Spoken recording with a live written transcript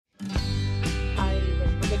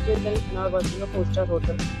hotel and are watching a 4-star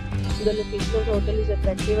hotel. The location of the hotel is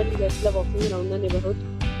attractive and guests love walking around the neighborhood.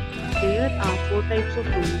 There are 4 types of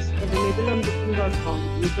rooms available on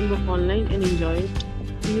booking.com. You can book online and enjoy it.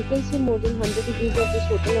 You can see more than 100 reviews of this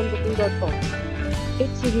hotel on booking.com.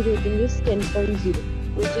 Its review rating is 10.0,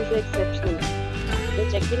 which is exceptional. The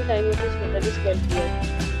check-in time of this hotel is 12 p.m.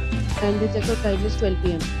 and the check-out time is 12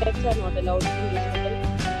 p.m. Pets are not allowed in this hotel.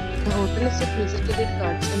 The hotel accepts major credit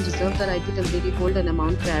cards and reserves the right to temporarily hold an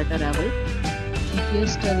amount prior to arrival.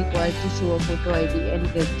 Guests are required to show a photo ID and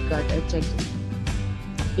credit card at check-in.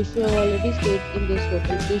 If you have already stayed in this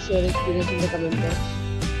hotel, please share your experience in the comment box.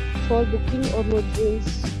 For booking or more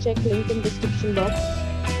details, check link in description box.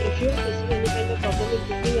 If you are facing any kind of problem with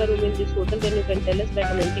booking a room in this hotel, then you can tell us by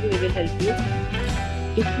commenting. We will help you.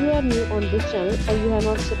 If you are new on this channel or you have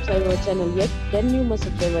not subscribed our channel yet, then you must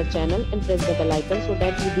subscribe our channel and press the bell icon so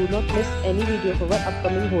that you do not miss any video of our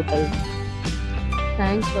upcoming hotel.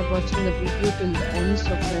 Thanks for watching the video till the end.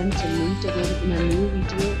 So friends, we'll meet again in a new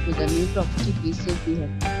video with a new property. Be safe, be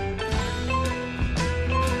happy.